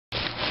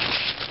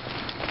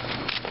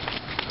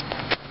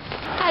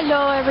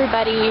Hello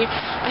everybody.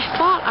 I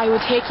thought I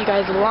would take you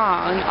guys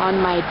along on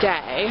my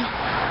day.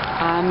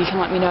 You can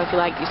let me know if you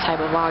like these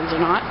type of vlogs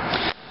or not.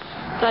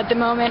 But at the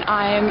moment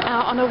I'm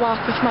out on a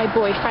walk with my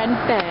boyfriend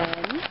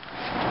Ben.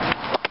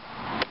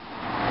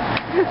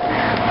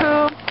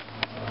 Who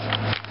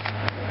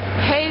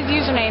his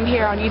username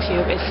here on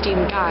YouTube is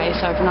SteamGuy,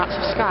 so if you're not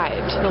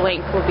subscribed, the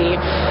link will be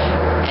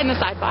in the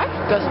sidebar.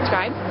 Go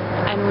subscribe.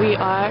 And we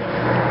are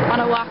on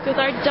a walk with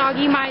our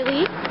doggy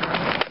Miley.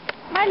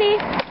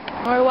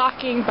 We're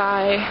walking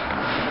by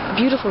a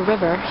beautiful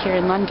river here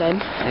in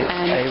London. It's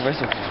a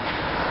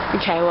reservoir.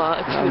 Okay, well,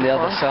 it's beautiful. On the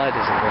other side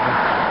is a river.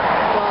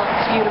 Well,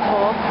 it's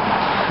beautiful.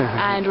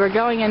 And we're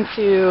going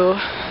into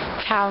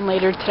town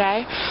later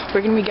today.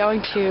 We're going to be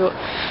going to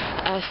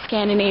a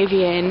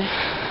Scandinavian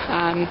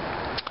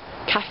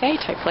cafe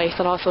type place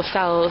that also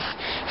sells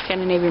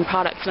Scandinavian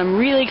products. And I'm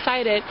really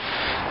excited.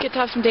 Get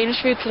to have some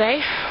Danish food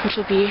today, which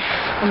will be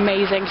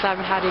amazing because I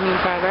haven't had any in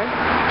forever.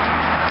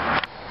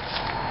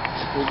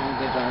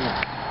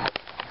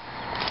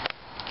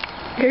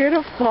 You're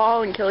gonna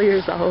fall and kill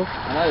yourself.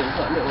 I know, it's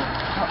like little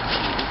cups.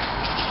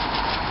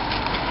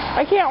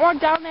 I can't walk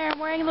down there, I'm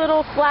wearing a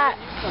little flat.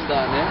 You can come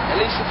down there. At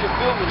least if you're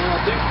filming and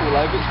I do fall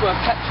over, it's worth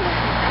capturing.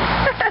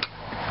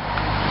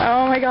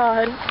 Oh my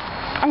god.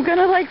 I'm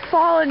gonna like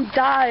fall and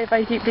die if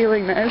I keep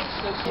doing this.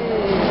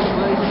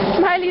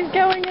 Miley's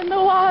going in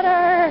the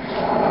water!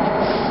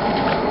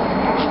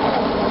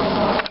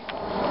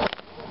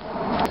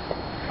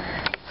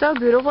 So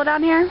beautiful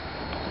down here.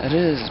 It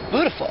is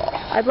beautiful.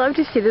 I'd love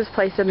to see this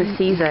place in the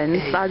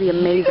seasons. That would be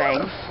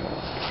amazing.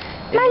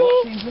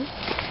 Miley!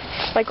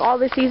 Like all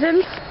the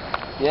seasons?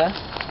 Yeah.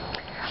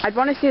 I'd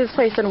want to see this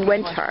place in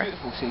winter.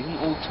 Beautiful season,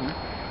 autumn.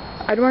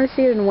 I'd want to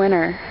see it in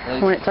winter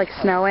when it's like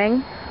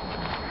snowing.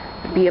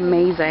 It'd be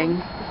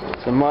amazing.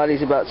 So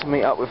Miley's about to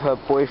meet up with her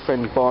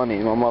boyfriend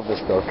Barney, my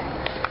mother's dog.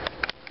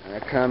 And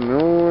they're coming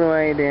all the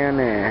way down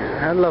there.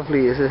 How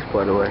lovely is this,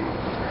 by the way?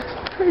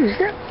 Who's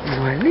that,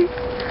 Miley?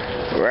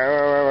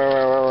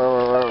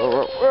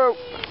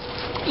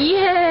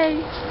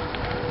 Yay!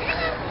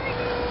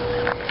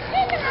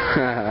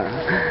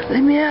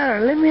 Let me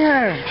out, let me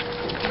out.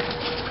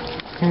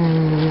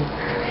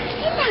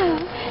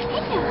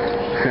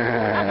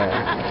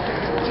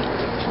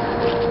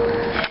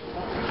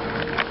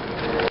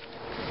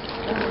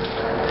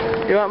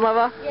 You want,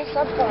 Mother? Yes,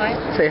 I'm fine.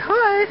 Say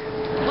hi.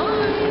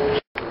 Hi.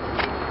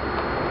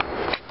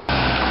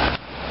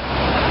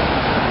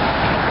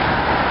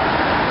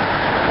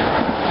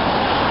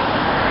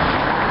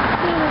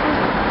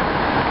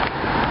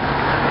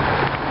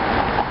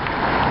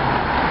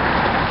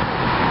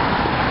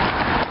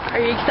 Are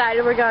you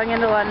excited we're going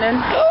into London?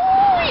 Oh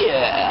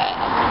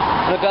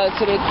yeah! We're going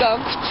to the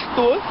dance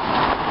store.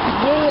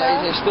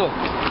 Yeah. Say store.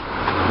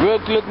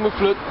 Look me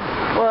flut.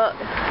 Well,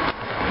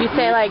 you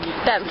say like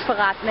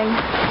dansforretning.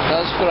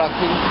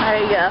 Dansforretning.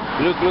 There you go.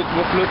 Look me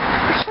flut.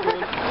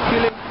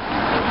 Feeling.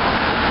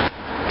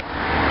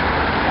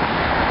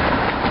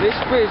 This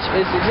bridge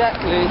is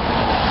exactly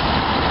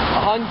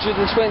 122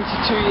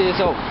 years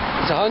old.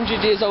 It's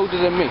 100 years older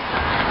than me.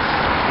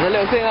 There's a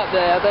little thing up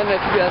there, I don't know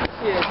if you'll be able to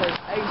see it, it says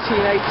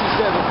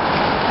 1887.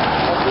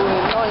 I was born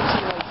in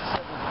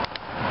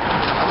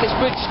 1987. This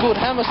bridge is called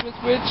Hammersmith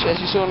Bridge, as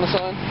you saw on the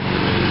sign.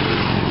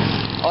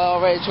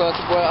 IRA tried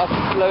to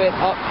blow it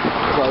up.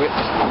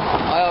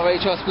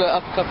 IRA tried to blow it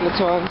up a couple of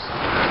times.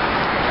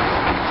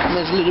 And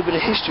there's a little bit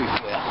of history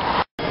for you.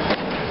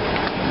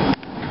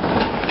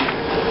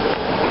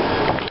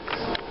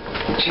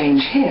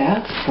 Change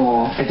here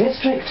for a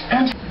district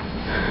and...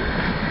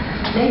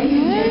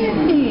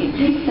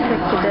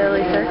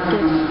 Piccadilly Circus.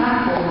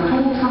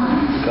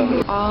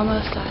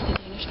 Almost at the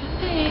Danish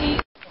cafe.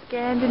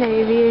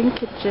 Scandinavian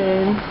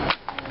kitchen.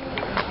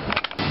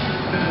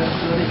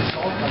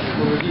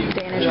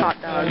 Danish hot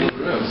dog.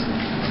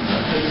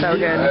 So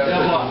good.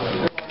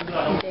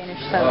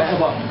 Danish soda.